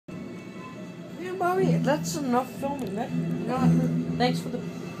Yeah, Bobby, that's enough filming. Thanks for the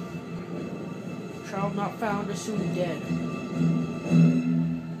child not found is soon dead.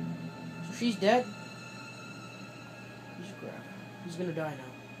 So she's dead. He's gonna die now.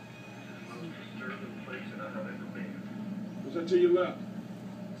 What's that to your left?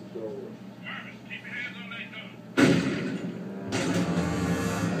 It's a door. Marvin, keep your hands on that gun.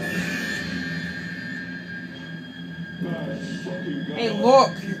 Hey,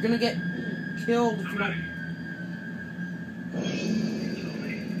 look! You're gonna get killed if you don't.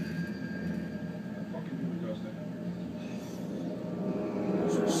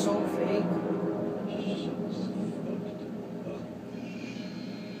 Those are so fake.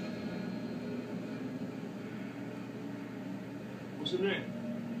 What's your name?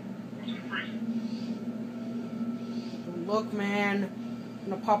 Look, man. I'm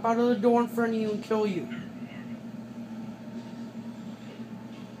gonna pop out of the door in front of you and kill you.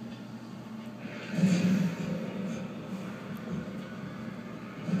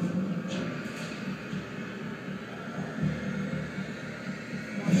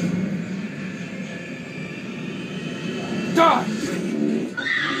 Die!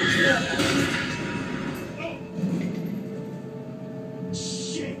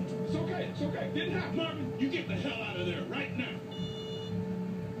 Shit! It's okay, it's okay. Didn't happen, Marvin. You get the hell out of there right now.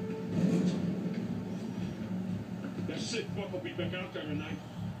 That's it. Buck will be back out there tonight.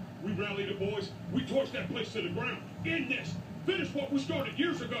 We rallied the boys. We torched that place to the ground. In this. Finish what we started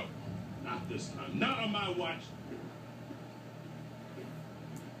years ago. Not this time. Not on my watch.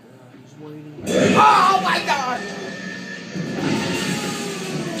 He's waiting. Oh my God!